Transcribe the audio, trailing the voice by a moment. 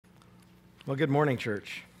Well, good morning,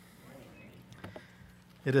 church.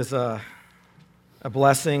 It is a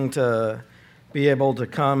blessing to be able to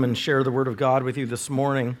come and share the Word of God with you this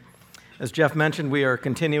morning. As Jeff mentioned, we are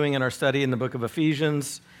continuing in our study in the book of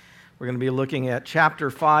Ephesians. We're going to be looking at chapter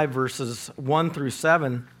 5, verses 1 through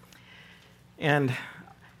 7. And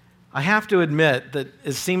I have to admit that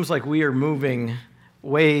it seems like we are moving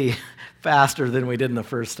way faster than we did in the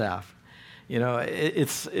first half. You know,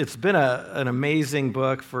 it's been an amazing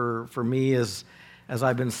book for me as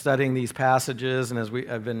I've been studying these passages and as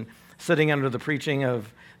I've been sitting under the preaching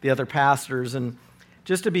of the other pastors, and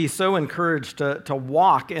just to be so encouraged to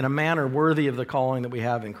walk in a manner worthy of the calling that we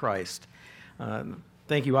have in Christ.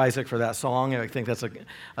 Thank you, Isaac, for that song. I think that's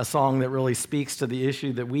a song that really speaks to the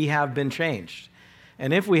issue that we have been changed.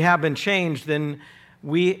 And if we have been changed, then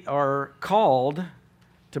we are called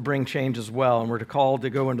to bring change as well, and we're called to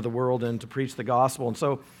go into the world and to preach the gospel. And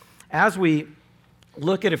so as we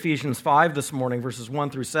look at Ephesians 5 this morning, verses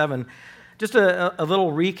 1 through 7, just a little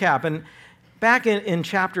recap. And back in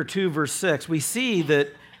chapter 2, verse 6, we see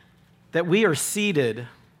that we are seated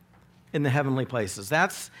in the heavenly places.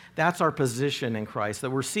 That's our position in Christ,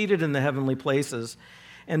 that we're seated in the heavenly places.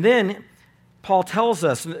 And then Paul tells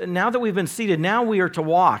us, now that we've been seated, now we are to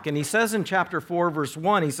walk. And he says in chapter 4, verse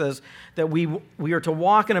 1, he says that we are to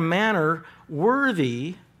walk in a manner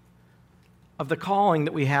worthy of the calling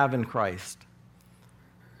that we have in Christ.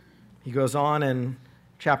 He goes on in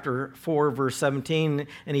chapter 4, verse 17,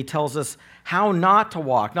 and he tells us how not to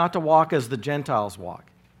walk as the Gentiles walk.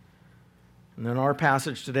 And in our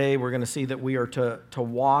passage today, we're going to see that we are to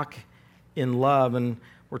walk in love. And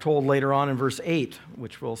we're told later on in verse 8,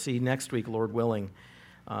 which we'll see next week, Lord willing,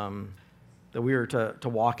 that we are to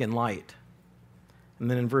walk in light. And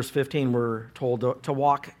then in verse 15, we're told to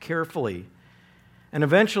walk carefully. And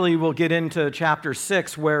eventually we'll get into chapter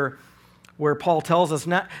 6 where Paul tells us,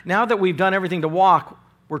 now that we've done everything to walk,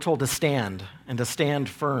 we're told to stand and to stand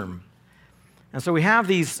firm. And so we have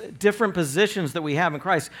these different positions that we have in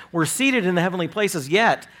Christ. We're seated in the heavenly places,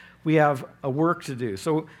 yet we have a work to do.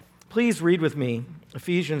 So please read with me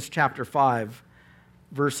Ephesians chapter 5,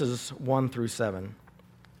 verses 1 through 7.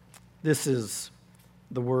 This is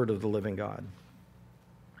the word of the living God.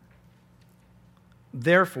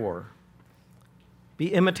 Therefore,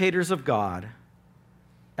 be imitators of God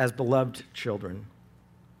as beloved children,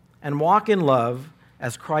 and walk in love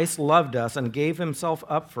as Christ loved us and gave himself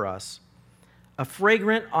up for us, a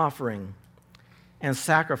fragrant offering and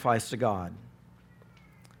sacrifice to God.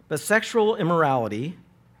 But sexual immorality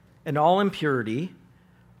and all impurity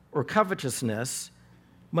or covetousness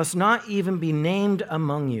must not even be named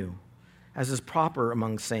among you, as is proper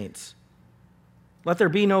among saints. Let there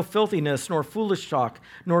be no filthiness, nor foolish talk,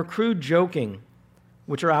 nor crude joking,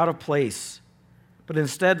 which are out of place, but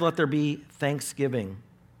instead let there be thanksgiving.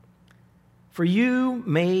 For you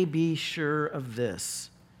may be sure of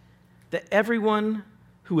this, that everyone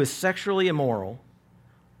who is sexually immoral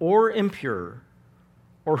or impure,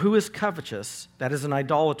 or who is covetous, that is an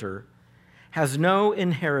idolater, has no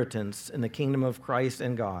inheritance in the kingdom of Christ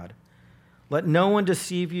and God. Let no one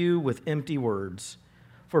deceive you with empty words,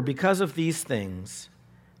 for because of these things,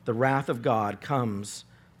 the wrath of God comes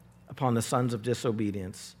upon the sons of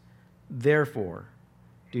disobedience. Therefore,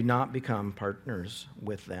 do not become partners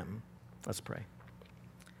with them. Let's pray.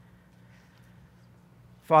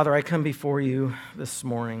 Father, I come before you this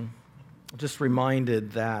morning just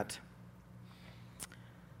reminded that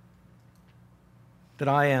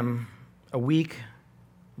I am a weak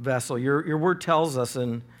vessel. Your word tells us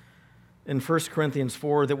in 1 Corinthians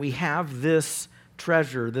 4 that we have this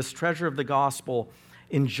treasure of the gospel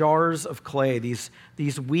in jars of clay, these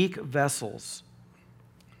weak vessels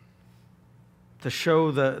to show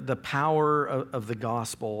the power of the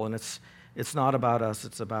gospel. And it's not about us,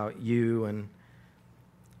 it's about you. And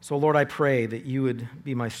so, Lord, I pray that you would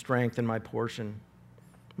be my strength and my portion,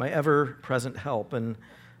 my ever-present help and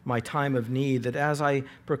my time of need, that as I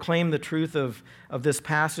proclaim the truth of this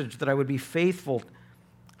passage, that I would be faithful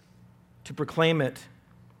to proclaim it,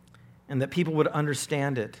 and that people would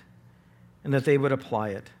understand it, and that they would apply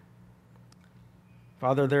it.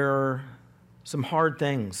 Father, there are some hard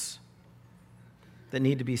things that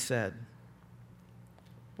need to be said.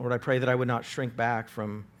 Lord, I pray that I would not shrink back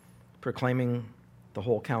from proclaiming the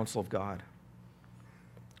whole counsel of God.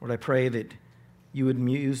 Lord, I pray that you would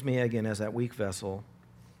use me again as that weak vessel.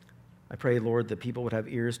 I pray, Lord, that people would have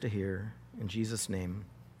ears to hear. In Jesus' name,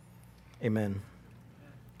 amen.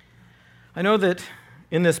 I know that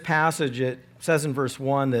in this passage it says in verse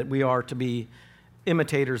 1 that we are to be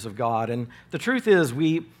imitators of God. And the truth is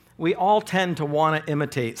we all tend to want to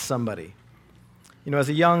imitate somebody. You know, as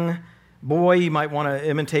a young boy, you might want to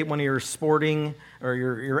imitate one of your sporting or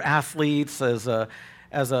your athletes. As a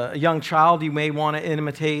young child, you may want to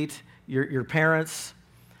imitate your parents.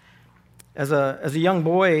 As a young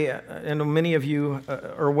boy, and many of you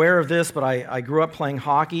are aware of this, but I grew up playing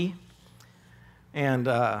hockey. And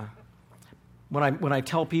when I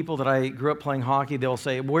tell people that I grew up playing hockey, they'll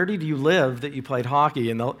say, "Where did you live that you played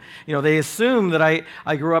hockey?" And they assume that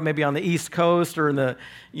I grew up maybe on the East Coast or in the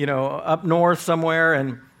up north somewhere.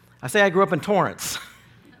 And I say I grew up in Torrance.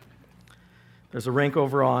 There's a rink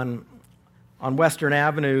over on Western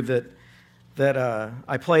Avenue that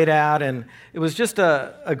I played at, and it was just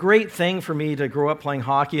a great thing for me to grow up playing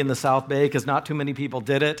hockey in the South Bay because not too many people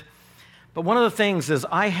did it. But one of the things is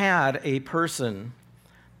I had a person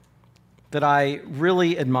that I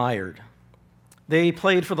really admired. They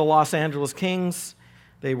played for the Los Angeles Kings.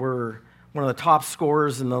 They were one of the top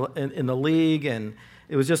scorers in the league, and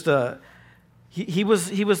it was just he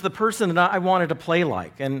was the person that I wanted to play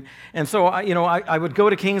like. And so I would go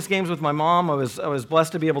to Kings games with my mom. I was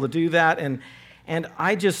blessed to be able to do that, and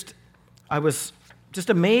I was just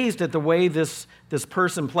amazed at the way this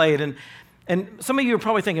person played. And some of you are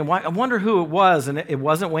probably thinking, I wonder who it was, and it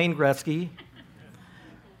wasn't Wayne Gretzky.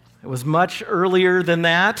 It was much earlier than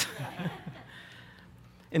that.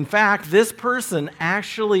 In fact, this person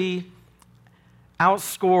actually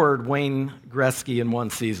outscored Wayne Gretzky in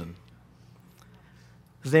one season.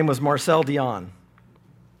 His name was Marcel Dion.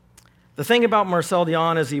 The thing about Marcel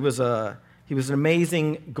Dion is he was an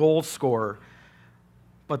amazing goal scorer.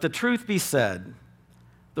 But the truth be said,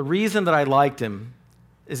 the reason that I liked him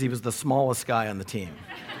is he was the smallest guy on the team.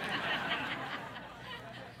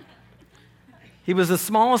 He was the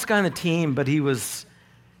smallest guy on the team, but he was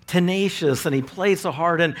tenacious and he played so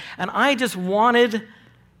hard. And I just wanted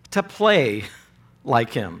to play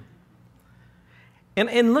like him.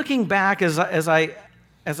 And looking back as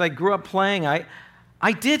I grew up playing,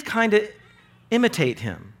 I did kind of imitate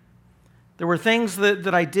him. There were things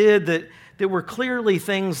that I did that were clearly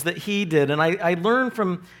things that he did. And I learned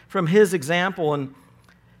from his example. And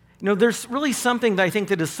there's really something that I think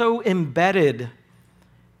that is so embedded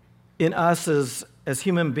in us as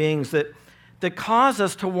human beings that cause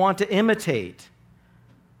us to want to imitate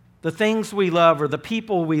the things we love or the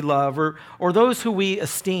people we love or those who we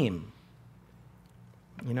esteem.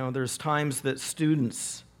 There's times that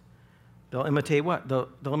students, they'll imitate what? They'll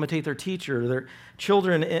imitate their teacher. Their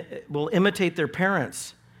children will imitate their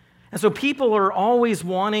parents. And so people are always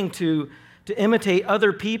wanting to imitate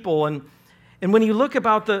other people. And when you look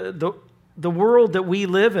about the world that we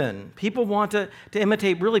live in, people want to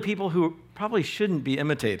imitate really people who probably shouldn't be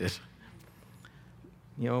imitated.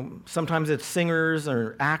 Sometimes it's singers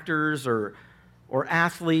or actors or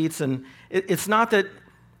athletes. And it's not that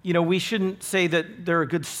we shouldn't say that they're a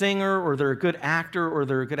good singer or they're a good actor or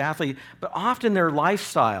they're a good athlete, but often their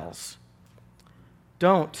lifestyles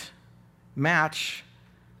don't match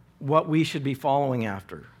what we should be following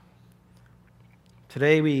after.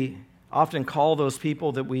 Today we often call those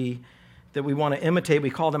people that we want to imitate, we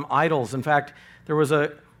call them idols. In fact, there was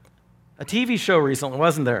a TV show recently,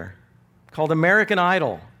 wasn't there, called American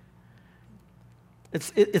Idol.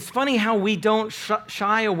 It's funny how we don't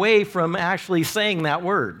shy away from actually saying that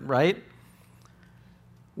word, right?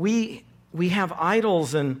 We have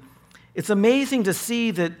idols, and it's amazing to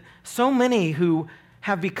see that so many who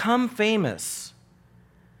have become famous,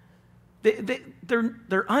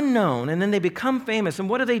 they're unknown, and then they become famous. And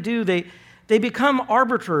what do? They become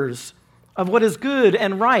arbiters of what is good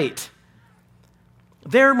and right.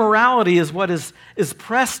 Their morality is what is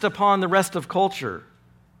pressed upon the rest of culture.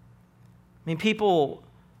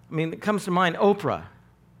 It comes to mind Oprah.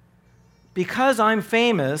 Because I'm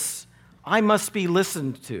famous, I must be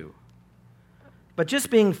listened to. But just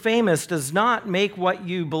being famous does not make what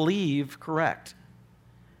you believe correct.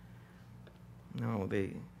 No,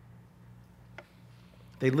 they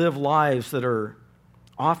live lives that are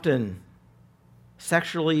often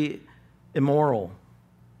sexually immoral.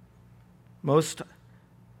 Most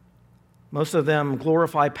of them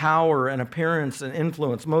glorify power and appearance and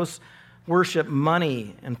influence. Most worship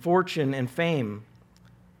money and fortune and fame.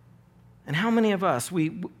 And how many of us,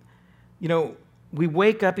 we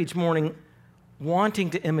wake up each morning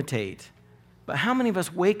wanting to imitate, but how many of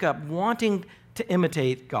us wake up wanting to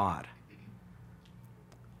imitate God?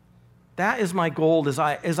 That is my goal as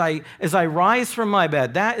I rise from my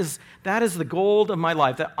bed. That is the goal of my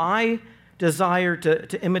life, that I desire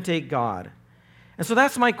to imitate God. And so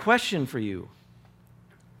that's my question for you.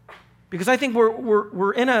 Because I think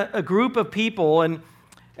we're in a group of people, and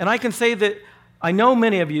I can say that I know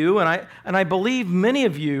many of you, and I believe many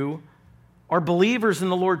of you are believers in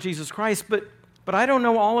the Lord Jesus Christ, but but I don't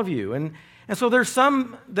know all of you. And so there's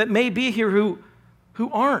some that may be here who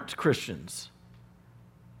aren't Christians,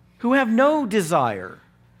 who have no desire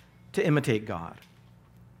to imitate God.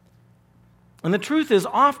 And the truth is,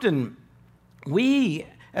 often we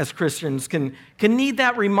as Christians can need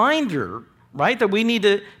that reminder, right? That we need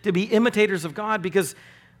to be imitators of God, because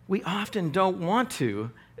we often don't want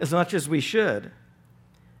to as much as we should.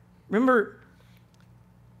 Remember,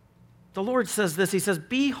 the Lord says this. He says,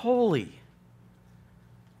 be holy.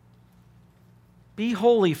 Be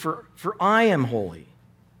holy, for I am holy.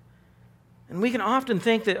 And we can often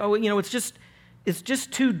think that, it's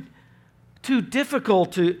just too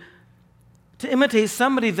difficult to imitate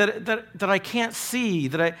somebody that I can't see,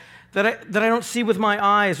 that I don't see with my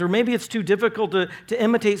eyes, or maybe it's too difficult to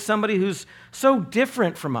imitate somebody who's so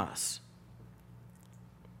different from us.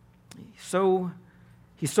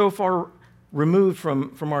 He's so far removed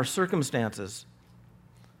from our circumstances.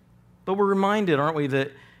 But we're reminded, aren't we,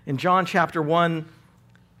 that in John chapter 1,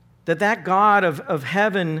 that God of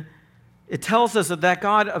heaven, it tells us that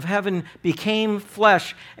God of heaven became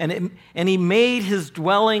flesh, and he made his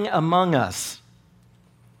dwelling among us.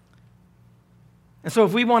 And so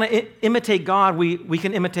if we want to imitate God, we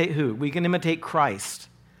can imitate who? We can imitate Christ.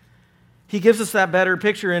 He gives us that better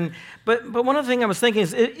picture. But one other thing I was thinking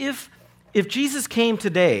is, if Jesus came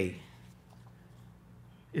today,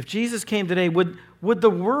 would the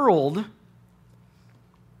world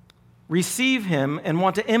receive him and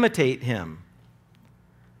want to imitate him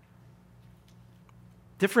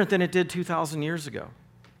different than it did 2,000 years ago?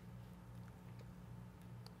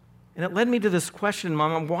 And it led me to this question,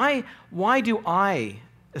 Mom, why do I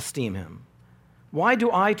esteem him? Why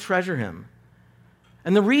do I treasure him?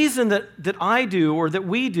 And the reason that I do, or that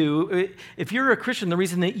we do, if you're a Christian, the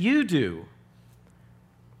reason that you do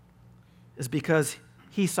is because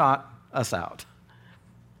he sought us out.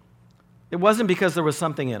 It wasn't because there was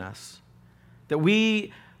something in us that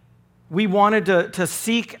we wanted to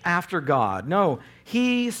seek after God. No,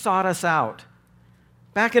 he sought us out.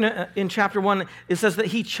 Back in chapter 1, it says that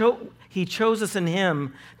he chose us in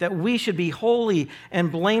him, that we should be holy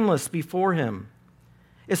and blameless before him.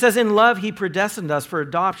 It says, in love, he predestined us for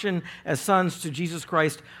adoption as sons to Jesus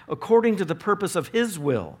Christ, according to the purpose of his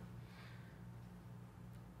will.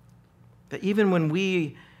 That even when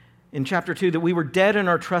we, in chapter 2, that we were dead in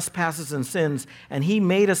our trespasses and sins, and he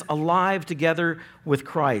made us alive together with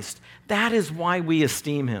Christ. That is why we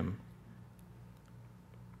esteem him.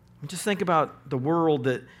 Just think about the world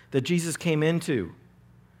that Jesus came into.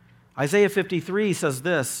 Isaiah 53 says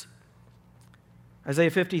this.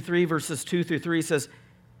 Isaiah 53 verses 2 through 3 says,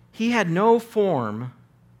 he had no form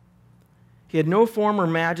or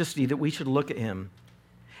majesty that we should look at him,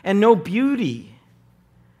 and no beauty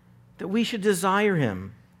that we should desire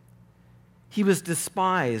him. He was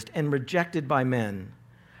despised and rejected by men,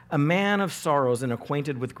 a man of sorrows and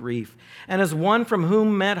acquainted with grief. And as one from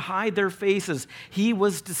whom men hide their faces, he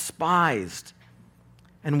was despised,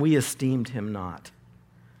 and we esteemed him not.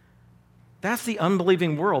 That's the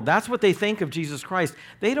unbelieving world. That's what they think of Jesus Christ.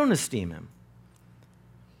 They don't esteem him.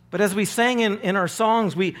 But as we sang in our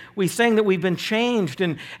songs, we sang that we've been changed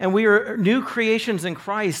and we are new creations in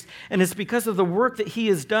Christ. And it's because of the work that he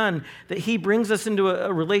has done that he brings us into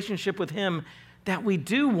a relationship with him that we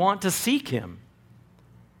do want to seek him.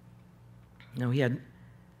 No,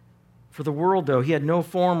 for the world, though, he had no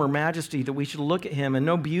form or majesty that we should look at him, and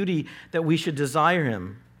no beauty that we should desire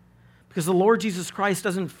him. Because the Lord Jesus Christ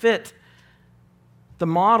doesn't fit the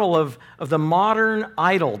model of the modern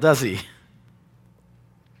idol, does he?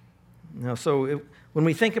 No, so when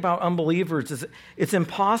we think about unbelievers, it's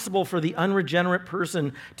impossible for the unregenerate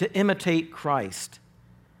person to imitate Christ.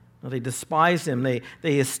 No, they despised him. They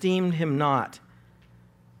esteemed him not.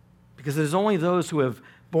 Because it is only those who have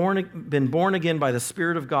been born again by the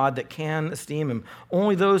Spirit of God that can esteem him.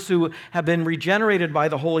 Only those who have been regenerated by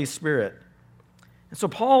the Holy Spirit. And so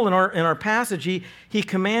Paul, in our passage, he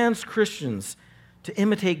commands Christians to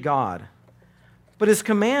imitate God. But his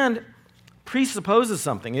command presupposes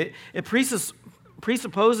something. It presupposes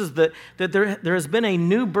that there has been a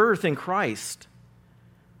new birth in Christ.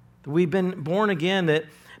 That we've been born again,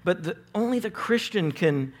 but only the Christian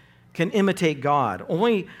can imitate God.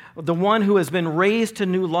 Only the one who has been raised to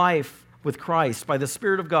new life with Christ by the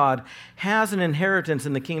Spirit of God has an inheritance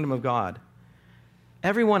in the kingdom of God.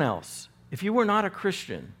 Everyone else, if you were not a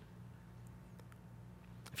Christian,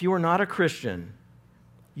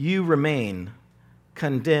 you remain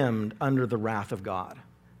condemned under the wrath of God.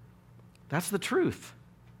 That's the truth.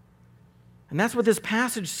 And that's what this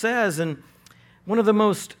passage says. And one of the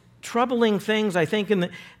most troubling things, I think,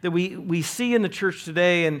 that we see in the church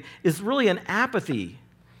today and is really an apathy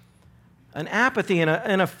an apathy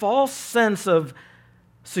and a false sense of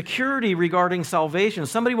security regarding salvation.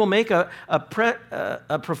 Somebody will make a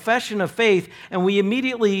profession of faith, and we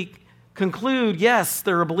immediately conclude, yes,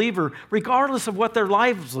 they're a believer, regardless of what their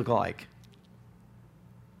lives look like.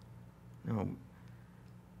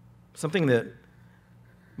 Something that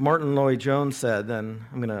Martin Lloyd-Jones said, and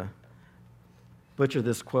I'm going to butcher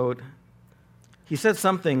this quote. He said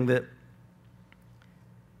something that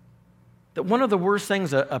one of the worst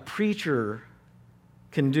things a preacher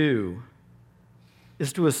can do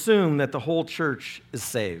is to assume that the whole church is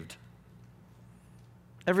saved.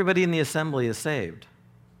 Everybody in the assembly is saved.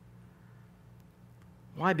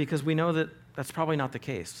 Why? Because we know that that's probably not the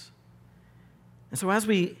case. And so as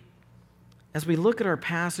we look at our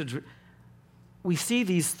passage, we see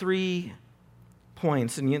these 3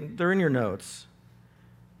 points, and they're in your notes.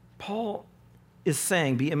 Paul is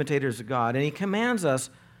saying, be imitators of God, and he commands us,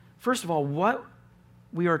 first of all, what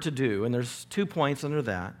we are to do, and there's 2 points under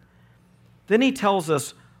that. Then he tells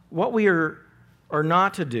us what we are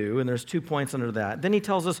not to do, and there's 2 points under that. Then he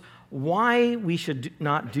tells us why we should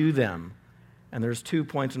not do them, and there's 2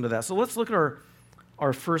 points under that. So let's look at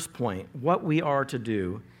our first point, what we are to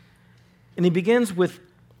do. And he begins with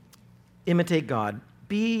imitate God.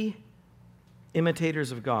 Be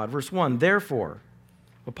imitators of God. Verse 1, therefore.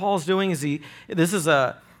 What Paul's doing is this is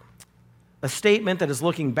a statement that is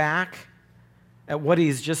looking back at what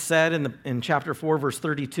he's just said in chapter 4, verse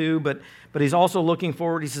 32, but he's also looking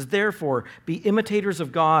forward. He says, therefore, be imitators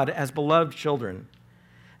of God as beloved children.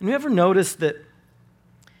 And you ever notice that,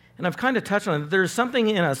 and I've kind of touched on it, there's something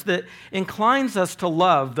in us that inclines us to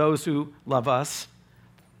love those who love us.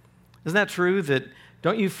 Isn't that true? That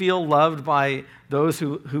don't you feel loved by those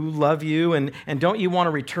who love you, and don't you want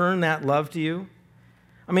to return that love to you?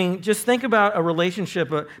 I mean, just think about a relationship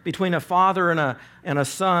between a father and a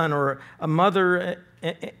son, or a mother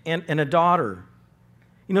and a daughter.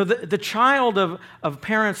 You know, the child of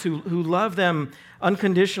parents who love them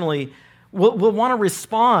unconditionally will want to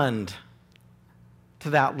respond to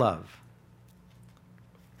that love.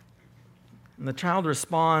 And the child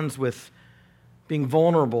responds with being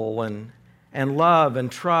vulnerable and love and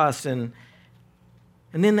trust, and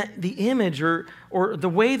then the image or the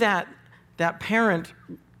way that parent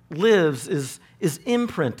lives is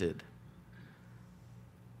imprinted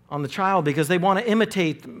on the child because they want to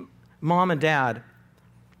imitate mom and dad.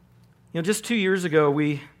 You know, just 2 years ago,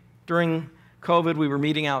 during COVID, we were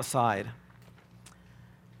meeting outside.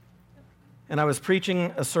 And I was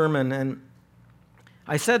preaching a sermon, and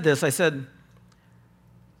I said this. I said,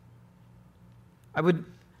 I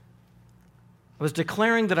was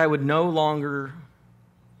declaring that I would no longer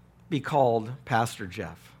be called Pastor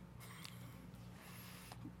Jeff.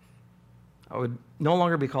 I would no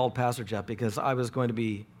longer be called Pastor Jeff because I was going to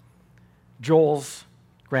be Joel's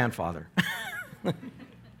grandfather.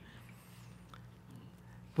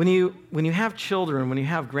 When you have children, when you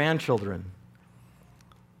have grandchildren,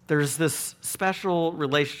 there's this special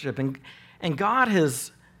relationship. And God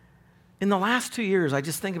has, in the last 2 years, I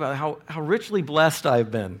just think about how richly blessed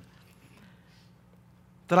I've been.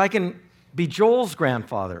 That I can be Joel's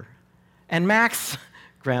grandfather, and Mac's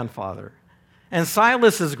grandfather, and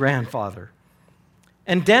Silas's grandfather,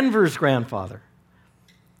 and Denver's grandfather.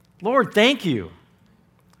 Lord, thank you.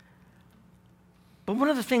 But one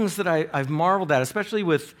of the things that I've marveled at, especially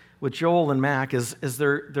with Joel and Mac, is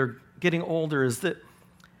they're getting older, is that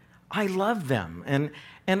I love them, and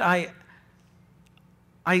I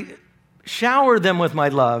shower them with my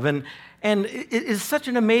love, and it is such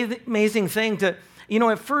an amazing thing to, you know,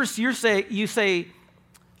 at first you say,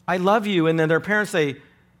 I love you, and then their parents say,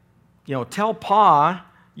 you know, tell Pa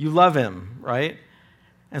you love him, right?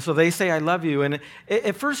 And so they say, I love you. And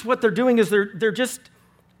at first what they're doing is they're just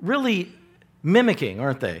really mimicking,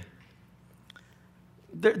 aren't they?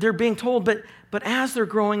 They're being told, but as they're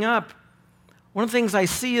growing up, one of the things I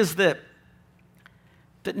see is that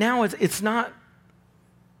now it's not,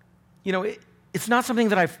 you know, it's not something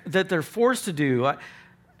that they're forced to do. I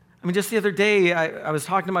mean, just the other day, I was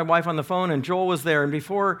talking to my wife on the phone, and Joel was there, and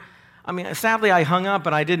sadly I hung up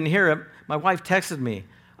and I didn't hear it. My wife texted me.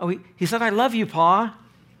 Oh, he said, I love you, Pa.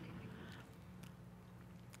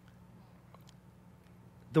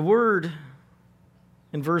 The word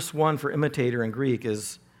in verse 1 for imitator in Greek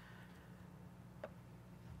is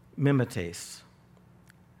mimetes.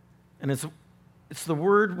 And it's the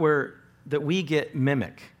word that we get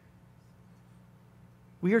mimic.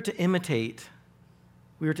 We are to imitate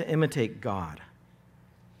God.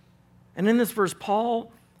 And in this verse,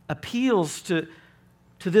 Paul appeals to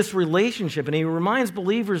this relationship, and he reminds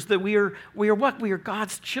believers that we are what? We are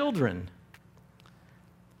God's children.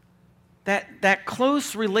 that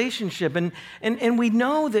close relationship. And we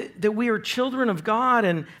know that we are children of God.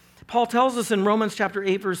 And Paul tells us in Romans chapter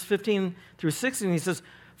 8, verse 15 through 16, he says,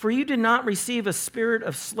 "For you did not receive a spirit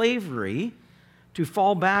of slavery to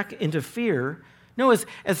fall back into fear." No,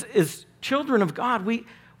 as children of God, we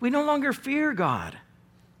no longer fear God.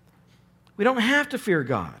 We don't have to fear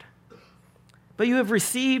God. But you have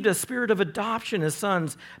received a spirit of adoption as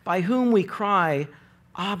sons, by whom we cry,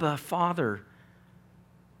 "Abba, Father."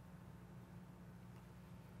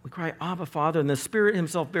 We cry, "Abba, Father," and the Spirit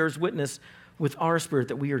himself bears witness with our spirit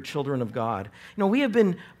that we are children of God. You know, we have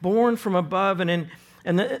been born from above, and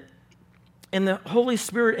the Holy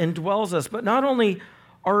Spirit indwells us. But not only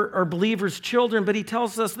are believers children, but he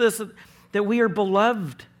tells us this, that we are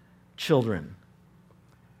beloved children.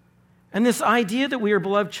 And this idea that we are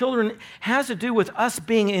beloved children has to do with us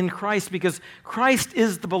being in Christ, because Christ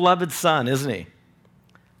is the beloved Son, isn't he?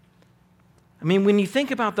 I mean, when you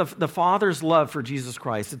think about the Father's love for Jesus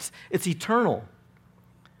Christ, it's eternal.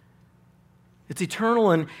 It's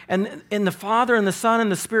eternal, and the Father and the Son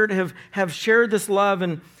and the Spirit have shared this love.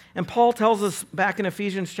 And Paul tells us back in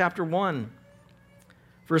Ephesians chapter 1,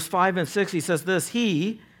 verse 5 and 6, he says this,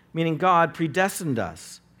 "He," meaning God, "predestined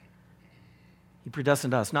us." He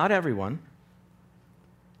predestined us, not everyone,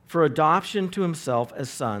 "for adoption to himself as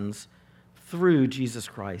sons through Jesus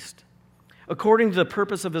Christ, according to the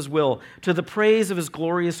purpose of his will, to the praise of his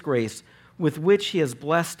glorious grace, with which he has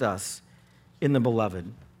blessed us in the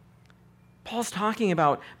beloved." Paul's talking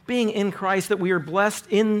about being in Christ, that we are blessed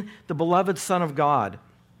in the beloved Son of God.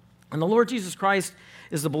 And the Lord Jesus Christ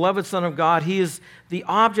is the beloved Son of God. He is the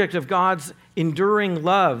object of God's enduring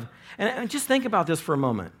love. And just think about this for a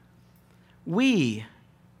moment. We,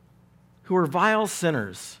 who are vile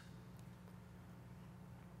sinners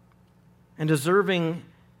and deserving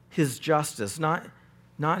his justice, not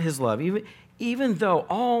his love, even though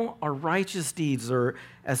all our righteous deeds are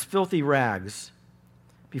as filthy rags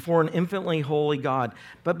before an infinitely holy God,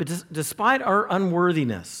 but despite our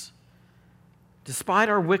unworthiness, despite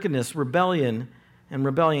our wickedness, rebellion,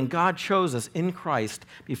 God chose us in Christ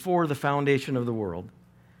before the foundation of the world.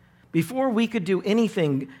 Before we could do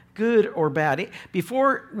anything good or bad,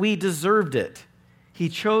 before we deserved it, he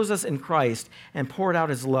chose us in Christ and poured out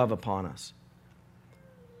his love upon us.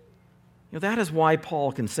 You know, that is why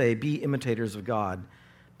Paul can say, "Be imitators of God,"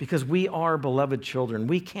 because we are beloved children.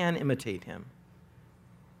 We can imitate him.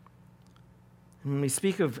 And when we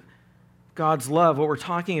speak of God's love, what we're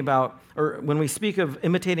talking about, or when we speak of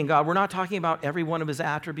imitating God, we're not talking about every one of his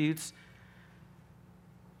attributes.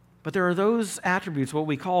 But there are those attributes, what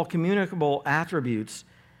we call communicable attributes,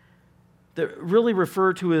 that really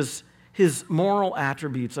refer to his moral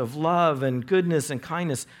attributes of love and goodness and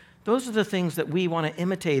kindness. Those are the things that we want to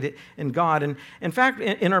imitate in God. And in fact,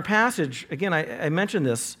 in our passage, again, I mentioned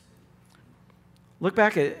this. Look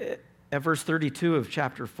back at verse 32 of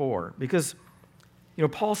chapter 4, because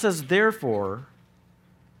Paul says, "Therefore,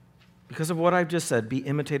 because of what I've just said, be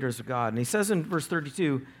imitators of God." And he says in verse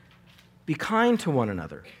 32, "Be kind to one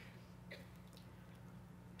another,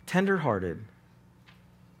 tender-hearted,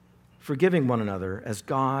 forgiving one another as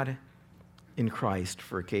God in Christ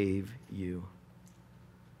forgave you."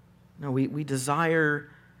 No, we desire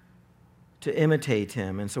to imitate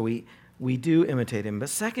him, and so we do imitate him. But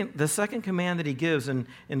the second command that he gives in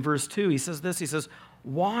verse 2, he says this, he says,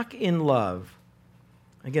 "Walk in love."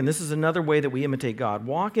 Again, this is another way that we imitate God.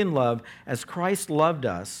 "Walk in love as Christ loved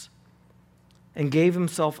us and gave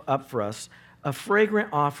himself up for us, a fragrant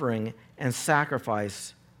offering and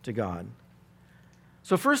sacrifice to God."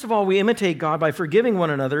 So first of all, we imitate God by forgiving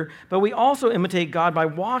one another, but we also imitate God by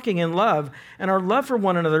walking in love, and our love for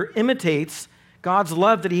one another imitates God's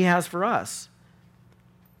love that he has for us.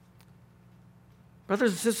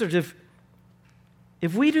 Brothers and sisters,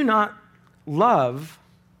 if we do not love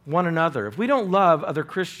one another, if we don't love other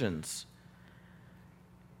Christians,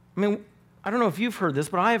 I mean, I don't know if you've heard this,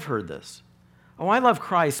 but I have heard this. "Oh, I love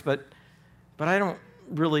Christ, but I don't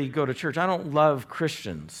really go to church. I don't love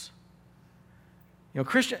Christians.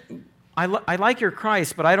 I like your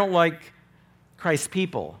Christ, but I don't like Christ's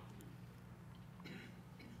people."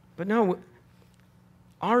 But no,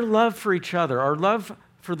 our love for each other, our love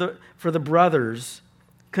for the brothers,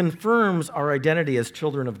 confirms our identity as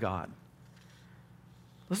children of God.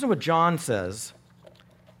 Listen to what John says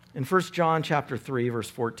in 1 John chapter 3, verse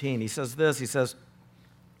 14. He says this, he says,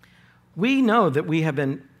 "We know that we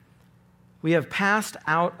have passed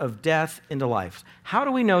out of death into life." How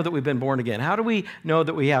do we know that we've been born again? How do we know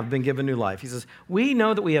that we have been given new life? He says, "We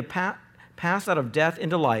know that we have passed out of death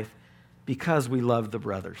into life because we love the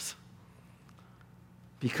brothers."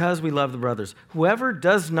 Because we love the brothers. Whoever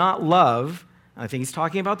does not love, I think he's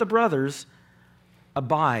talking about the brothers,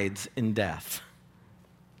 abides in death.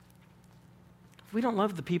 If we don't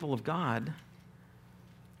love the people of God,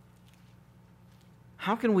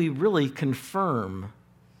 how can we really confirm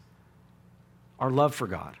our love for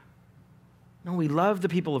God? No, we love the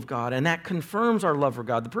people of God, and that confirms our love for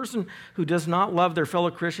God. The person who does not love their fellow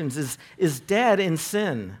Christians is dead in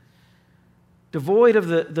sin, devoid of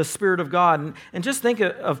the Spirit of God. And just think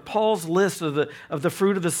of Paul's list of the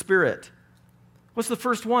fruit of the Spirit. What's the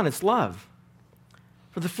first one? It's love.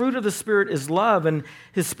 For the fruit of the Spirit is love, and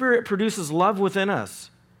His Spirit produces love within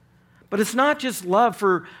us. But it's not just love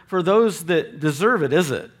for those that deserve it,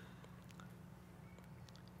 is it?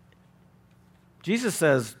 Jesus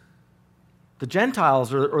says the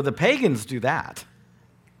Gentiles or the pagans do that.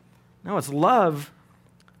 No, it's love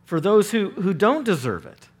for those who don't deserve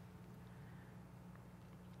it.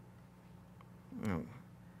 No.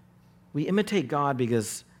 We imitate God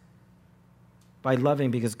by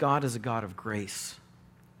loving because God is a God of grace.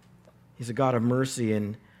 He's a God of mercy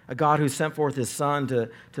and a God who sent forth His Son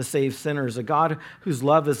to save sinners, a God whose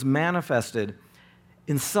love is manifested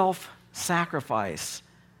in self-sacrifice.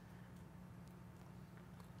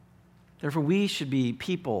 Therefore, we should be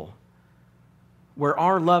people where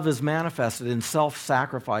our love is manifested in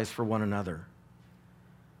self-sacrifice for one another.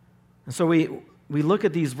 And so we look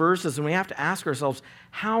at these verses and we have to ask ourselves,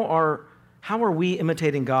 how are we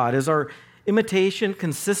imitating God? Is our imitation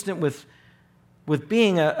consistent with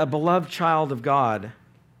being a beloved child of God?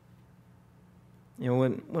 You know,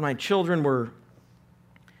 when my children were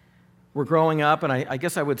growing up, and I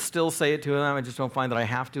guess I would still say it to them, I just don't find that I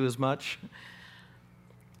have to as much.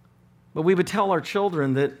 But we would tell our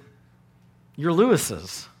children that you're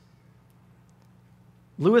Lewis's.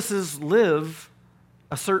 Lewis's live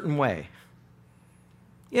a certain way.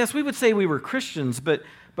 Yes, we would say we were Christians, but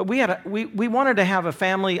we wanted to have a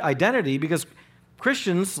family identity because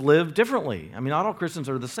Christians live differently. I mean, not all Christians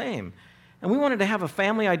are the same. And we wanted to have a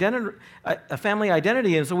family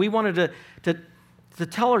identity, and so we wanted to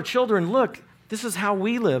tell our children, look, this is how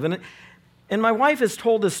we live. And my wife has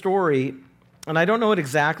told this story, and I don't know it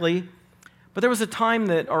exactly, but there was a time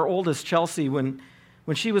that our oldest, Chelsea, when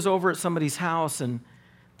she was over at somebody's house, and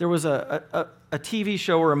there was a TV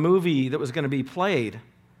show or a movie that was going to be played.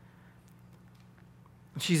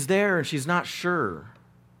 She's there, and she's not sure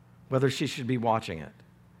whether she should be watching it.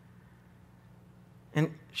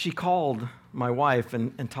 And she called my wife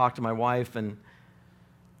and talked to my wife. And,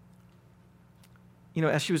 you know,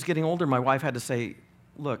 as she was getting older, my wife had to say,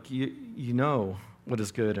 look, you know what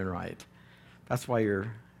is good and right. That's why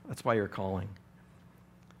you're calling.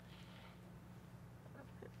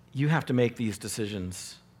 You have to make these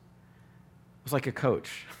decisions. It was like a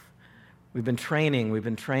coach. We've been training,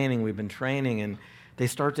 and they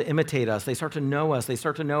start to imitate us. They start to know us. They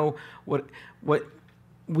start to know what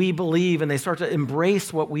we believe, and they start to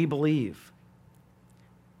embrace what we believe.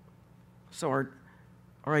 So our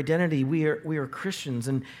identity, we are Christians,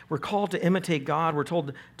 and we're called to imitate God. We're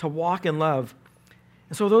told to walk in love.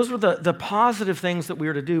 And so those were the positive things that we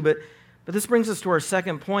are to do. But this brings us to our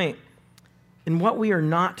second point in what we are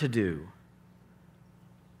not to do.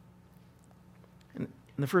 And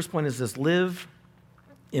the first point is this: live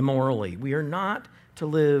immorally. We are not to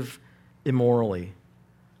live immorally.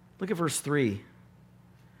 Look at verse 3.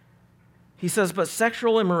 He says, but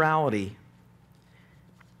sexual immorality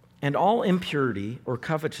and all impurity or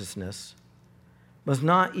covetousness must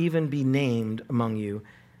not even be named among you,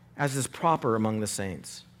 as is proper among the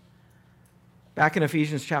saints. Back in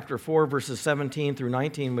Ephesians chapter 4, verses 17 through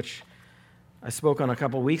 19, which I spoke on a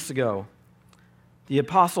couple weeks ago, the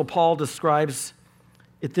Apostle Paul describes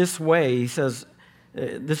it this way. He says,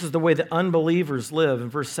 this is the way that unbelievers live. In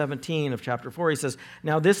verse 17 of chapter 4, he says,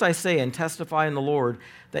 now this I say and testify in the Lord,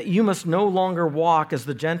 that you must no longer walk as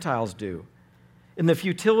the Gentiles do, in the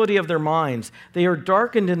futility of their minds. They are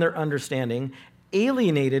darkened in their understanding,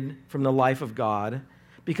 alienated from the life of God,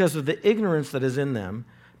 because of the ignorance that is in them.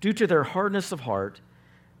 Due to their hardness of heart,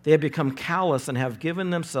 they have become callous and have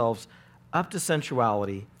given themselves up to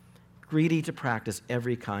sensuality, greedy to practice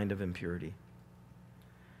every kind of impurity.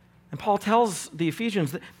 And Paul tells the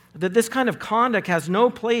Ephesians that this kind of conduct has no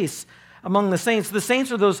place among the saints. The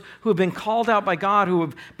saints are those who have been called out by God, who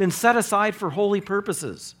have been set aside for holy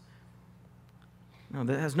purposes. No,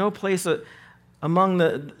 that has no place among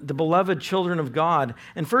the beloved children of God.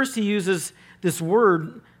 And first he uses this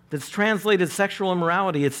word that's translated sexual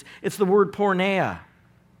immorality. It's the word porneia.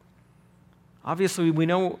 Obviously, we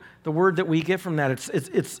know the word that we get from that.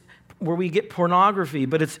 It's where we get pornography,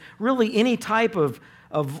 but it's really any type of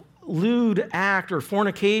lewd act or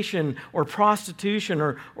fornication or prostitution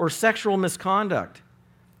or sexual misconduct.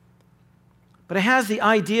 but it has the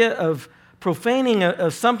idea of profaning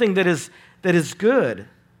of something that is good. You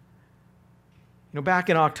know, back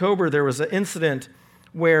in October, there was an incident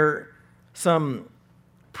where some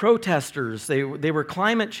protesters, they were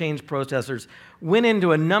climate change protesters, went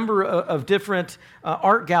into a number of different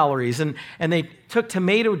art galleries, and they took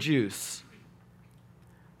tomato juice.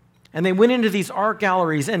 And they went into these art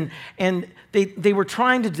galleries, and they were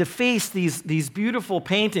trying to deface these beautiful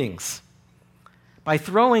paintings by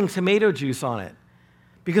throwing tomato juice on it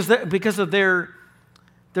because of their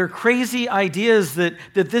crazy ideas that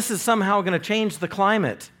this is somehow going to change the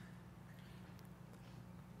climate.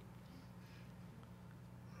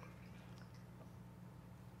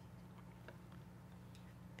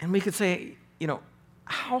 And we could say, you know,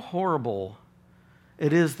 how horrible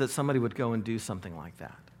it is that somebody would go and do something like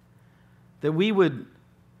that. That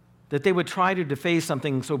they would try to deface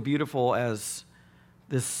something so beautiful as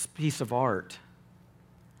this piece of art.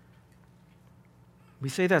 We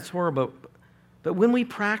say that's horrible, but when we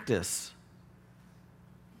practice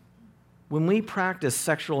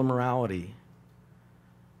sexual immorality,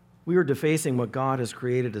 we are defacing what God has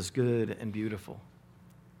created as good and beautiful.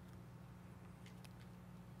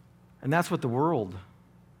 And that's what the world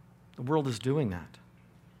is doing that.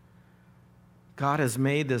 God has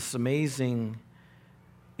made this amazing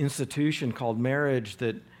institution called marriage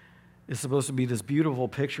that is supposed to be this beautiful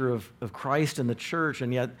picture of Christ and the church,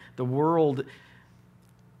 and yet the world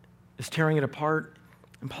is tearing it apart.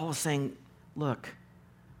 And Paul is saying, look,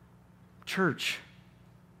 church,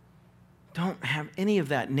 don't have any of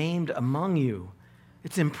that named among you.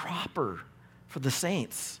 It's improper for the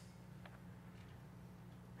saints.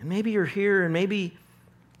 And maybe you're here, and maybe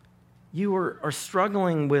you are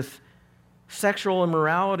struggling with sexual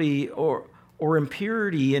immorality or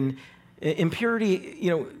impurity. And impurity,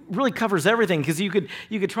 you know, really covers everything, because you could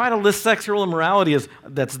try to list sexual immorality as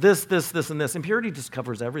that's this, and this. Impurity just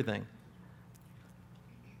covers everything.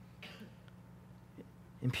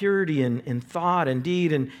 Impurity in thought and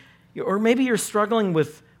deed, or maybe you're struggling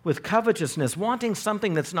with covetousness, wanting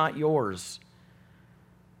something that's not yours.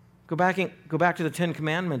 Go back to the Ten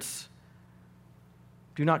Commandments.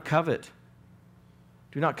 Do not covet.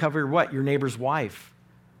 Do not covet what? Your neighbor's wife,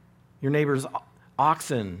 your neighbor's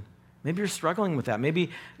oxen. Maybe you're struggling with that. Maybe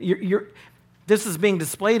this is being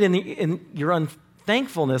displayed in your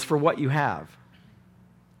unthankfulness for what you have.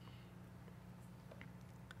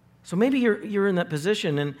 So maybe you're in that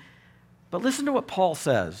position, but listen to what Paul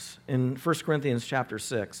says in 1 Corinthians chapter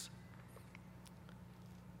 6.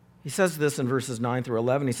 He says this in verses 9 through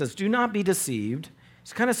 11. He says, do not be deceived.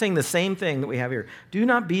 He's kind of saying the same thing that we have here. Do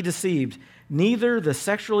not be deceived. Neither the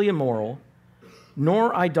sexually immoral,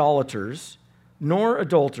 nor idolaters, nor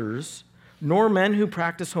adulterers, nor men who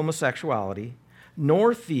practice homosexuality,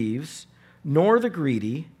 nor thieves, nor the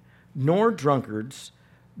greedy, nor drunkards,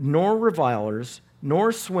 nor revilers,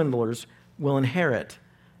 nor swindlers will inherit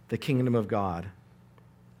the kingdom of God.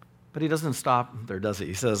 But he doesn't stop there, does he?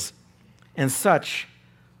 He says, and such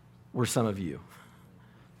were some of you.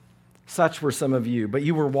 Such were some of you, but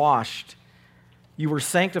you were washed, you were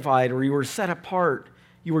sanctified, or you were set apart,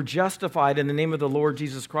 you were justified in the name of the Lord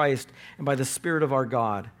Jesus Christ and by the Spirit of our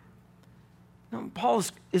God. Now, Paul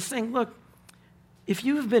is saying, look, if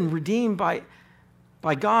you have been redeemed by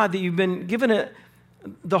God, that you've been given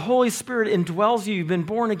the Holy Spirit indwells you, you've been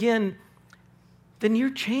born again, then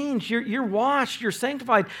you're changed, you're washed, you're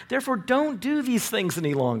sanctified. Therefore, don't do these things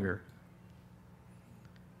any longer.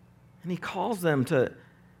 And he calls them to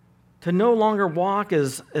no longer walk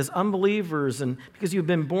as unbelievers, and because you've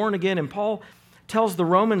been born again. And Paul tells the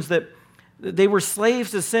Romans that they were slaves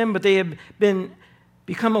to sin, but they have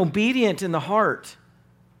become obedient in the heart.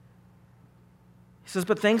 He says,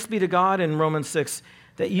 but thanks be to God in Romans 6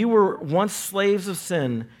 that you were once slaves of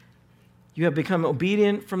sin. You have become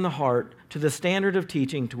obedient from the heart to the standard of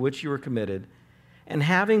teaching to which you were committed, and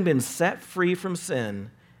having been set free from sin,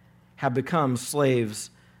 have become slaves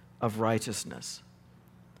of righteousness.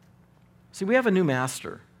 See, we have a new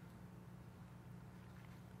master.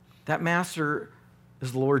 That master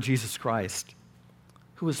is the Lord Jesus Christ,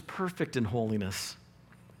 who is perfect in holiness.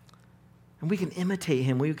 And we can imitate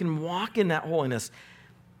him. We can walk in that holiness.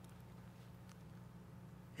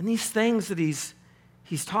 And these things that he's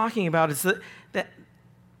talking about is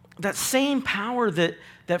that same power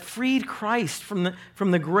that freed Christ from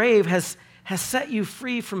the grave has set you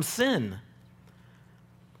free from sin.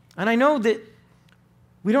 And I know that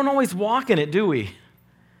we don't always walk in it, do we?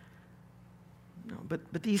 No,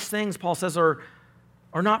 but these things, Paul says, are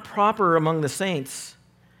not proper among the saints,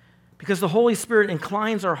 because the Holy Spirit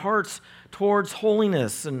inclines our hearts towards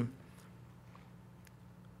holiness. And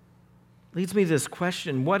leads me to this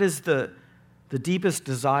question: what is the the deepest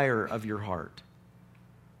desire of your heart?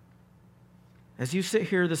 As you sit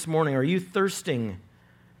here this morning, are you thirsting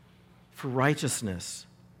for righteousness?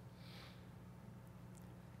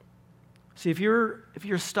 See, if you're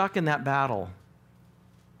stuck in that battle,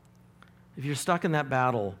 the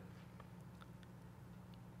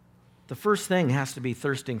first thing has to be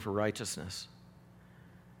thirsting for righteousness.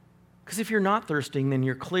 Because if you're not thirsting, then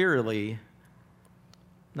you're clearly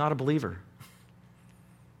not a believer.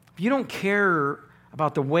 If you don't care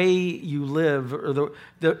about the way you live or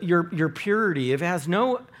your purity, if it has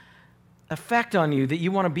no effect on you that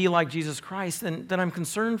you want to be like Jesus Christ, then I'm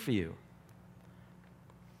concerned for you.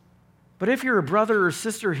 But if you're a brother or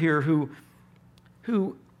sister here who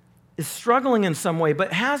is struggling in some way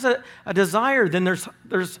but has a desire, then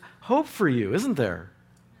there's hope for you, isn't there?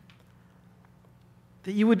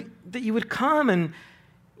 That you would come and,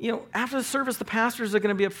 after the service, the pastors are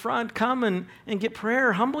going to be up front. Come and get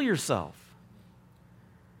prayer. Humble yourself.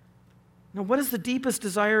 Now, what is the deepest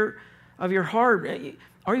desire of your heart?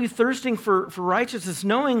 Are you thirsting for righteousness,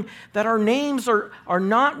 knowing that our names are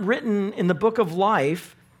not written in the book of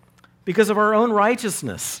life because of our own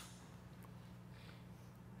righteousness?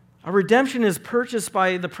 Our redemption is purchased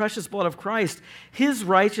by the precious blood of Christ. His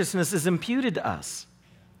righteousness is imputed to us.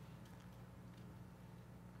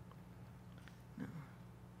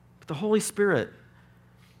 But the Holy Spirit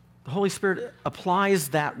applies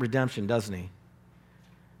that redemption, doesn't he?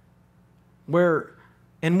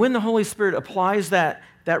 And when the Holy Spirit applies that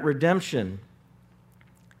redemption,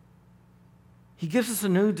 he gives us a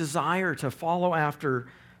new desire to follow after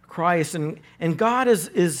Christ. And God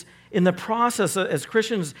is in the process as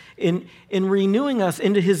Christians in renewing us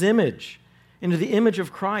into his image, into the image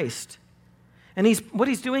of Christ. And what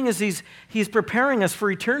he's doing is he's preparing us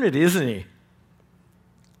for eternity, isn't he?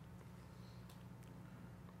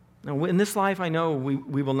 Now, in this life, I know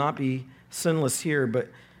we will not be sinless here, but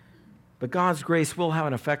God's grace will have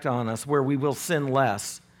an effect on us where we will sin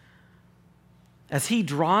less as he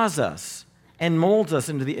draws us and molds us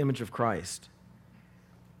into the image of Christ.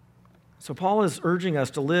 So Paul is urging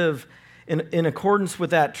us to live in accordance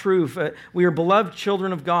with that truth. We are beloved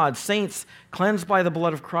children of God, saints cleansed by the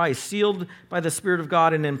blood of Christ, sealed by the Spirit of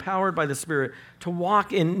God, and empowered by the Spirit to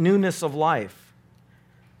walk in newness of life.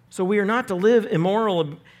 So we are not to live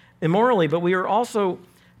immorally, but we are also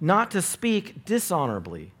not to speak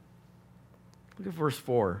dishonorably. Look at verse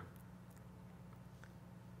 4.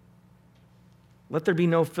 Let there be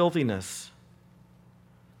no filthiness,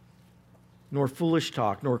 nor foolish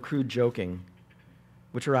talk, nor crude joking,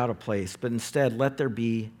 which are out of place, but instead let there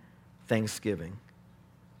be thanksgiving.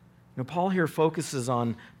 Now, Paul here focuses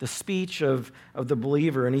on the speech of the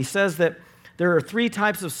believer, and he says that there are three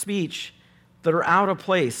types of speech that are out of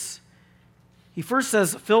place. He first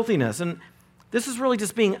says filthiness, and this is really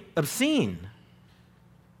just being obscene.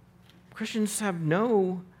 Christians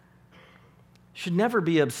should never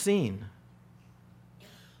be obscene.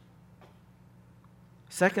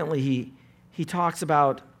 Secondly, he talks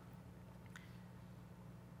about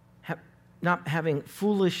not having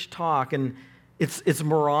foolish talk, and it's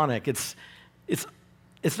moronic. It's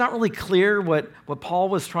not really clear what Paul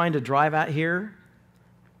was trying to drive at here,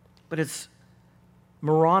 but it's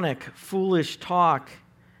moronic, foolish talk.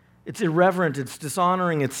 It's irreverent, it's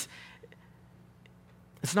dishonoring, it's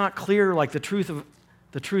not clear like the truth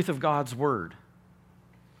of God's word.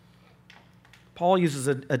 Paul uses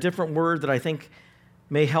a different word that I think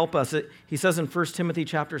may help us. He says in 1 Timothy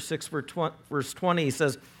chapter 6, verse 20, he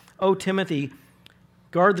says, "O Timothy,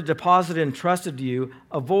 guard the deposit entrusted to you.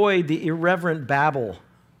 Avoid the irreverent babble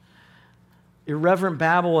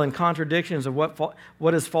and contradictions of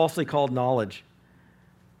what is falsely called knowledge."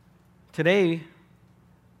 Today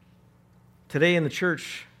in the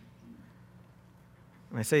church,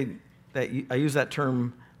 and I say that I use that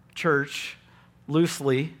term church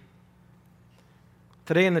loosely.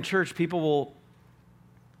 Today in the church, people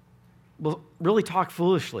will really talk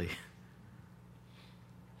foolishly.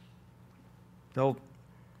 They'll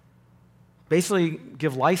basically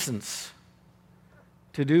give license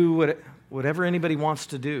to do whatever anybody wants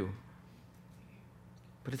to do.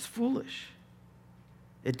 But it's foolish.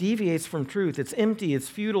 It deviates from truth. It's empty, it's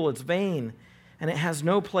futile, it's vain, and it has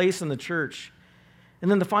no place in the church.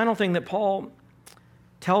 And then the final thing that Paul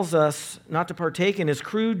tells us not to partake in is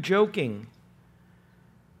crude joking.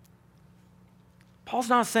 Paul's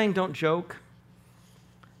not saying don't joke.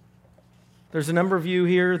 There's a number of you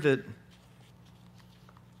here that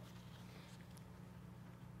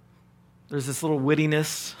there's this little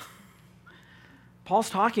wittiness. Paul's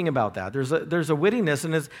talking about that. There's a wittiness,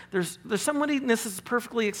 and there's some wittiness that's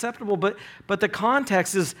perfectly acceptable, but the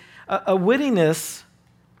context is a wittiness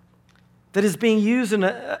that is being used in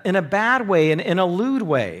a bad way, in a lewd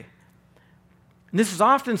way. And this is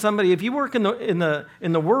often somebody, if you work in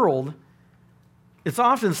the world, it's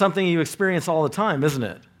often something you experience all the time, isn't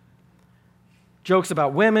it? Jokes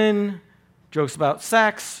about women, jokes about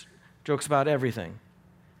sex, jokes about everything.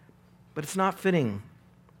 But it's not fitting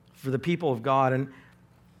for the people of God.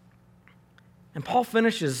 And Paul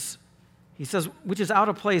finishes, he says, which is out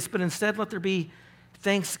of place, but instead let there be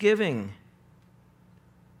thanksgiving.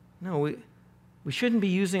 No, we shouldn't be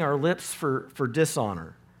using our lips for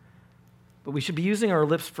dishonor. But we should be using our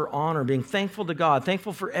lips for honor, being thankful to God,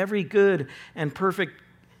 thankful for every good and perfect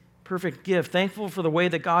gift, thankful for the way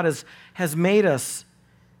that God has made us,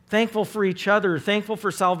 thankful for each other, thankful for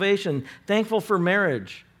salvation, thankful for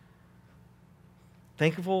marriage,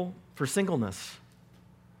 thankful for singleness.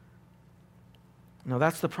 Now,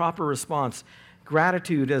 that's the proper response.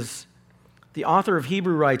 Gratitude, as the author of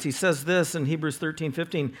Hebrew writes, he says this in Hebrews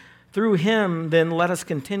 13:15, through him, then, let us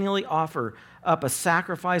continually offer up a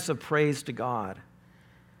sacrifice of praise to God.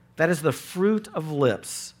 That is the fruit of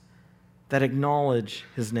lips that acknowledge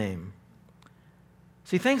his name.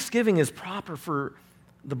 See, thanksgiving is proper for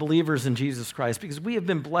the believers in Jesus Christ because we have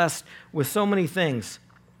been blessed with so many things.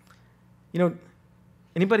 You know,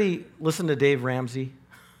 anybody listen to Dave Ramsey?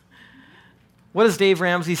 What is Dave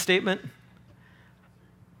Ramsey's statement?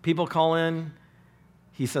 People call in.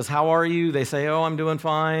 He says, how are you? They say, oh, I'm doing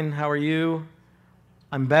fine. How are you?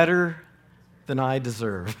 I'm better than I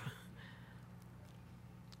deserve.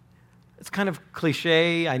 It's kind of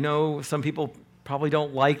cliche. I know some people probably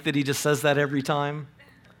don't like that he just says that every time.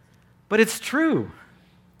 But it's true.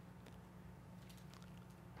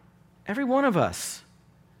 Every one of us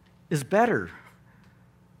is better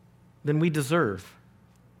than we deserve.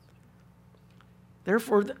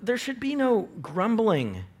 Therefore, there should be no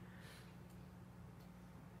grumbling.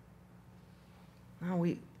 No,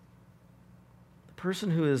 the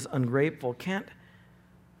person who is ungrateful can't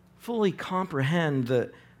fully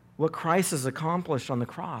comprehend what Christ has accomplished on the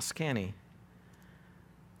cross, can he?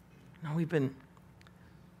 No,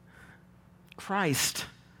 Christ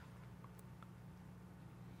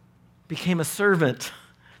became a servant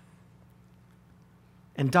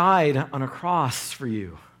and died on a cross for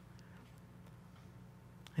you.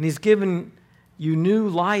 And he's given you new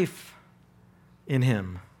life in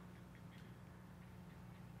him.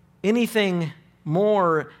 Anything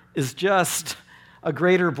more is just a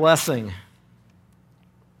greater blessing.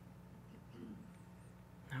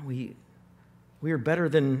 We are better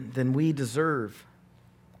than we deserve.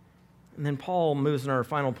 And then Paul moves in our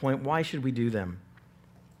final point. Why should we do them?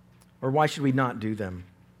 Or why should we not do them?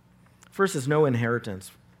 First is no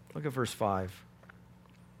inheritance. Look at verse 5.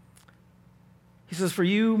 He says, for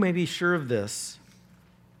you may be sure of this,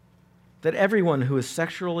 that everyone who is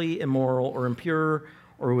sexually immoral or impure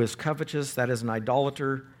or who is covetous, that is an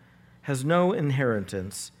idolater, has no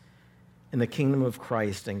inheritance in the kingdom of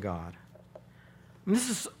Christ and God. And this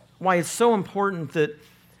is why it's so important that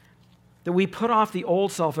we put off the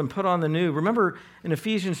old self and put on the new. Remember in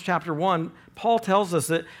Ephesians chapter 1, Paul tells us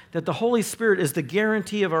that the Holy Spirit is the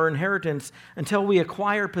guarantee of our inheritance until we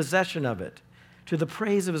acquire possession of it to the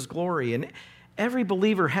praise of his glory. And every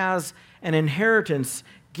believer has an inheritance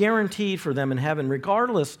guaranteed for them in heaven,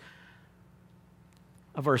 regardless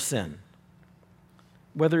of our sin.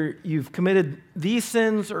 Whether you've committed these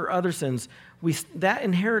sins or other sins, that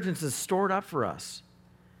inheritance is stored up for us.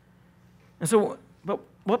 And so, but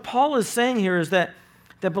what Paul is saying here is that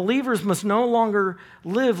believers must no longer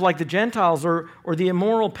live like the Gentiles or the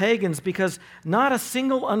immoral pagans, because not a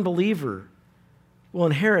single unbeliever will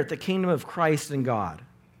inherit the kingdom of Christ and God.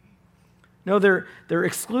 No, they're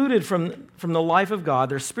excluded from the life of God.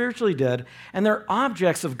 They're spiritually dead, and they're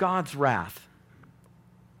objects of God's wrath.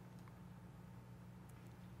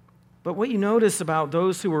 But what you notice about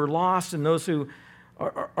those who are lost and those who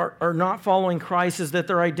are not following Christ is that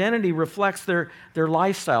their identity reflects their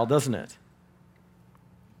lifestyle, doesn't it?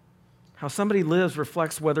 How somebody lives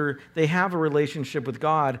reflects whether they have a relationship with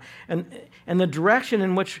God. And the direction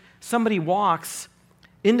in which somebody walks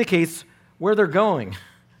indicates where they're going.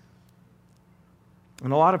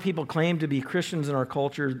 And a lot of people claim to be Christians in our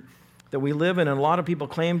culture that we live in, and a lot of people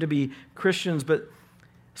claim to be Christians, but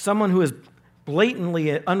someone who is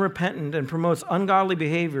blatantly unrepentant and promotes ungodly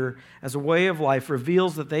behavior as a way of life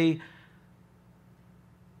reveals that they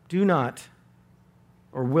do not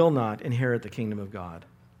or will not inherit the kingdom of God.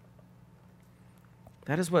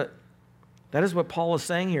 That is what Paul is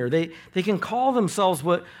saying here. They can call themselves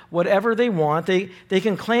whatever they want. They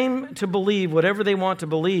can claim to believe whatever they want to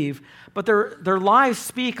believe, but their lives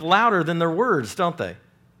speak louder than their words, don't they?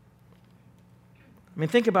 I mean,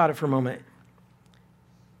 think about it for a moment.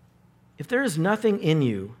 if there is nothing in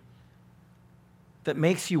you that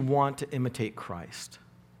makes you want to imitate Christ,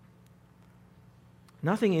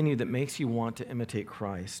 nothing in you that makes you want to imitate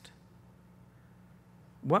Christ,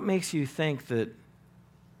 what makes you think that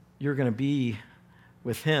you're going to be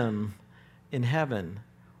with him in heaven?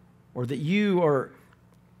 Or that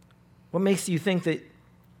what makes you think that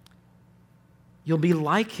you'll be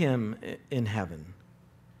like him in heaven?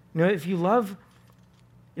 You know, if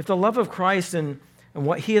the love of Christ and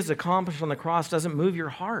what he has accomplished on the cross doesn't move your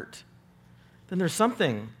heart, then there's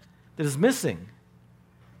something that is missing.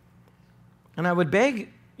 And I would beg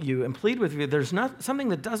you and plead with you, there's not something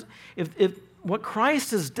that does, if what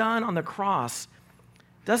Christ has done on the cross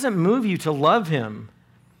doesn't move you to love him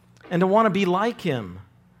and to want to be like him,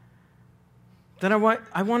 then I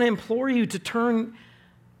want to implore you to turn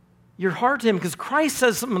your heart to him, because Christ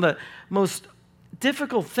says some of the most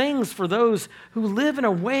difficult things for those who live in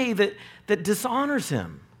a way that dishonors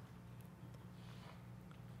him.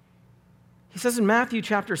 He says in Matthew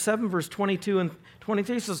chapter 7, verse 22 and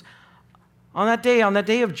 23, he says, on that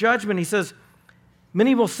day of judgment, he says,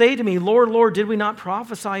 many will say to me, Lord, Lord, did we not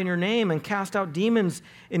prophesy in your name and cast out demons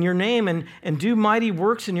in your name and do mighty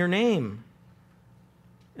works in your name?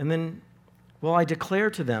 And then will I declare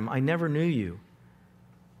to them, I never knew you.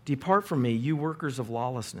 Depart from me, you workers of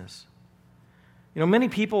lawlessness. You know, many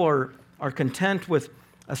people are content with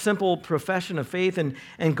a simple profession of faith and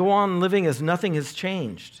go on living as nothing has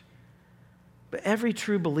changed. But every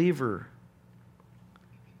true believer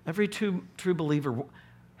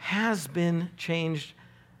has been changed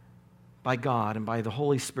by God and by the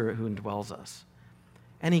Holy Spirit who indwells us.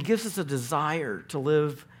 And he gives us a desire to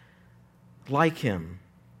live like him.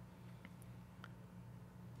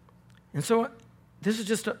 And so this is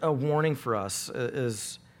just a warning for us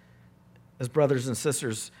as brothers and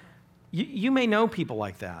sisters. You may know people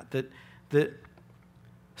like that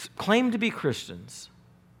claim to be Christians.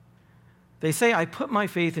 They say, I put my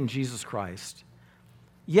faith in Jesus Christ,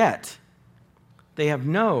 yet they have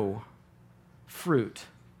no fruit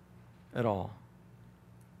at all.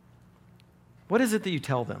 What is it that you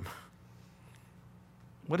tell them?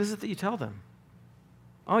 What is it that you tell them?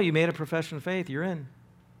 Oh, you made a profession of faith, you're in.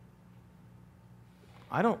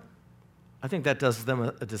 I think that does them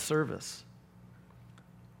a disservice.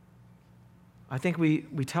 I think we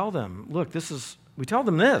tell them, look, we tell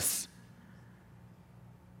them this.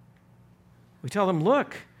 We tell them,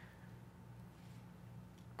 look,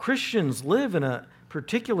 Christians live in a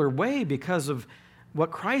particular way because of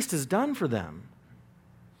what Christ has done for them.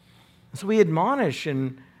 So we admonish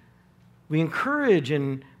and we encourage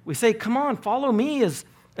and we say, come on, follow me as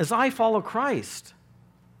I follow Christ.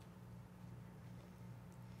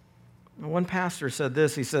 One pastor said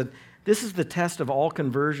this. He said, this is the test of all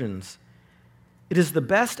conversions. It is the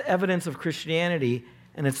best evidence of Christianity,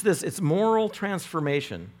 and it's moral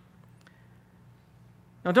transformation.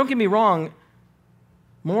 Now, don't get me wrong,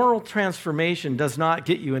 moral transformation does not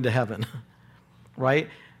get you into heaven, right?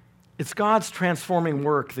 It's God's transforming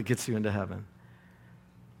work that gets you into heaven.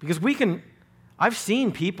 Because I've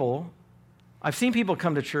seen people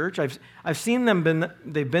come to church, I've seen them,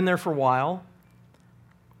 they've been there for a while,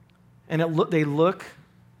 and they look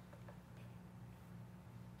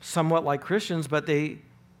somewhat like Christians, but they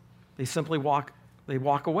simply walk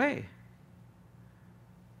away.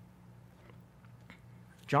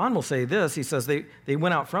 John will say this. He says they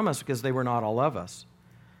went out from us because they were not all of us.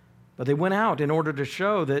 But they went out in order to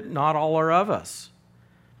show that not all are of us.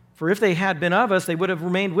 For if they had been of us, they would have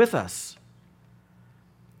remained with us.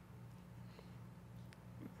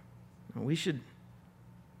 We should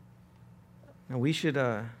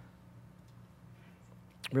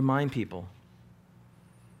remind people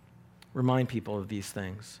of these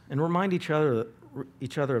things and remind each other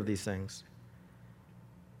of these things.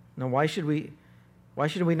 Now, why should we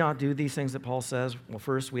not do these things that Paul says? Well,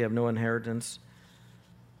 first, we have no inheritance.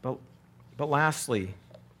 But lastly,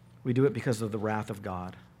 we do it because of the wrath of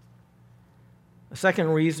God. The second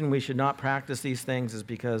reason we should not practice these things is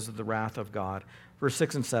because of the wrath of God. Verse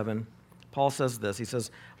 6 and 7, Paul says this. He says,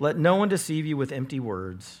 let no one deceive you with empty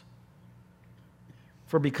words.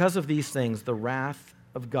 For because of these things, the wrath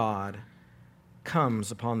of God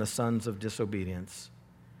comes upon the sons of disobedience.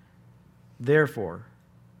 Therefore,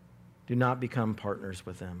 do not become partners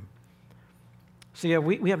with them. So yeah,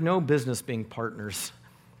 we have no business being partners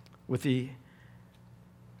with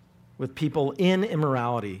people in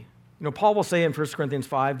immorality. You know, Paul will say in 1 Corinthians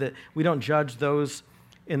 5 that we don't judge those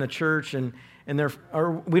in the church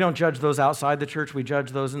or we don't judge those outside the church, we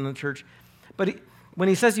judge those in the church. But when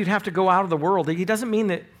he says you'd have to go out of the world, he doesn't mean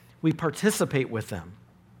that we participate with them.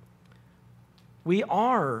 We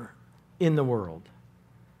are in the world.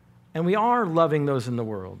 And we are loving those in the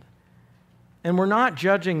world. And we're not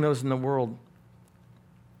judging those in the world.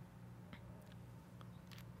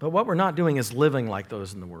 But what we're not doing is living like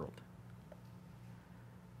those in the world.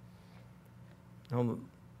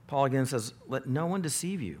 Paul again says, let no one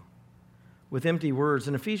deceive you with empty words.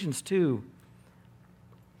 In Ephesians 2,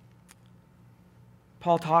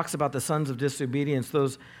 Paul talks about the sons of disobedience.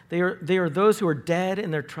 They are those who are dead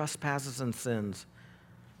in their trespasses and sins.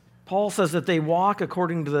 Paul says that they walk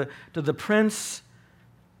according to the prince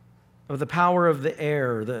of the power of the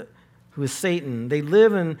air, who is Satan. They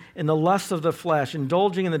live in the lusts of the flesh,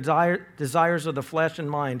 indulging in the desires of the flesh and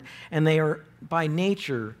mind, and they are by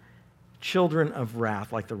nature children of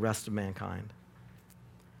wrath like the rest of mankind.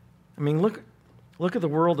 I mean, look at the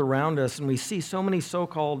world around us, and we see so many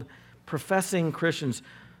so-called professing Christians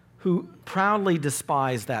who proudly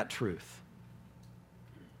despise that truth.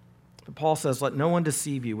 But Paul says, let no one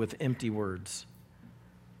deceive you with empty words.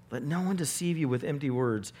 Let no one deceive you with empty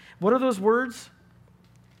words. What are those words?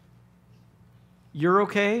 You're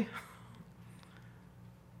okay.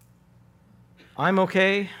 I'm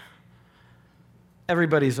okay.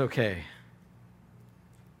 Everybody's okay.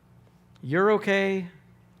 You're okay.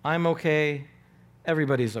 I'm okay.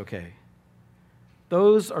 Everybody's okay.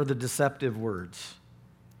 Those are the deceptive words.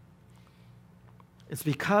 It's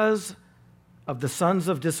because of the sons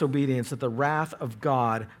of disobedience that the wrath of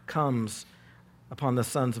God comes upon the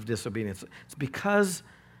sons of disobedience. It's because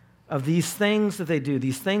of these things that they do,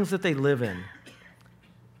 these things that they live in.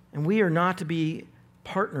 And we are not to be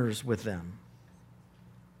partners with them.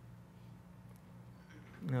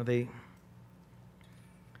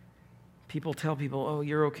 People tell people, oh,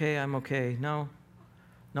 you're okay, I'm okay. No,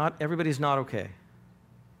 everybody's not okay.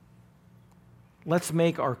 Let's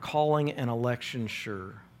make our calling and election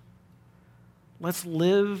sure. Let's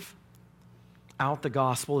live out the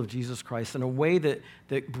gospel of Jesus Christ in a way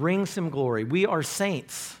that brings him glory. We are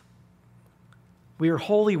saints. We are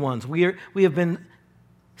holy ones. We have been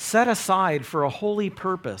set aside for a holy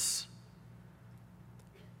purpose.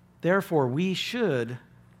 Therefore, we should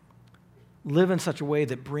live in such a way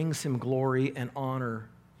that brings him glory and honor.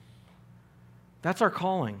 That's our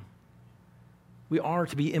calling. We are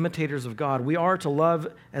to be imitators of God. We are to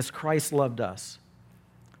love as Christ loved us.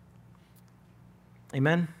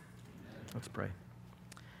 Amen? Let's pray.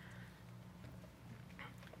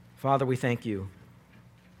 Father, we thank you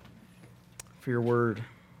for your word.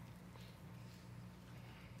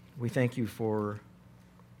 We thank you for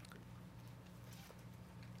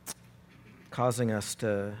causing us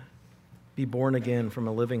to be born again from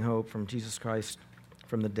a living hope, from Jesus Christ,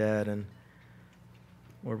 from the dead. And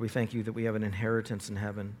Lord, we thank you that we have an inheritance in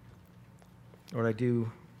heaven. Lord, I do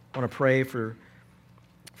want to pray for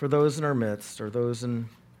those in our midst or those in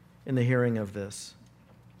the hearing of this.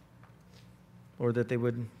 Lord, that they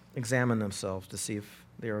would examine themselves to see if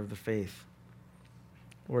they are of the faith.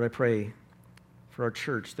 Lord, I pray for our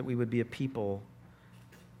church that we would be a people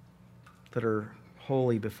that are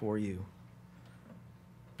holy before you.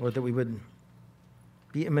 Lord, that we would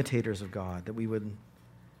be imitators of God, that we would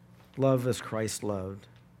love as Christ loved,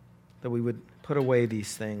 that we would put away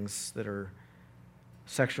these things that are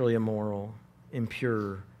sexually immoral,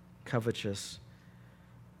 impure, covetous,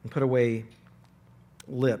 and put away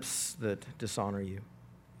lips that dishonor you.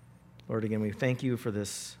 Lord, again, we thank you for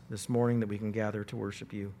this morning that we can gather to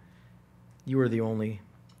worship you. You are the only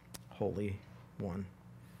holy one.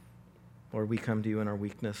 Lord, we come to you in our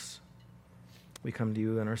weakness. We come to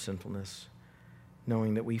you in our sinfulness,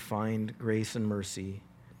 knowing that we find grace and mercy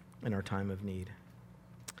in our time of need.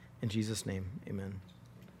 In Jesus' name, amen.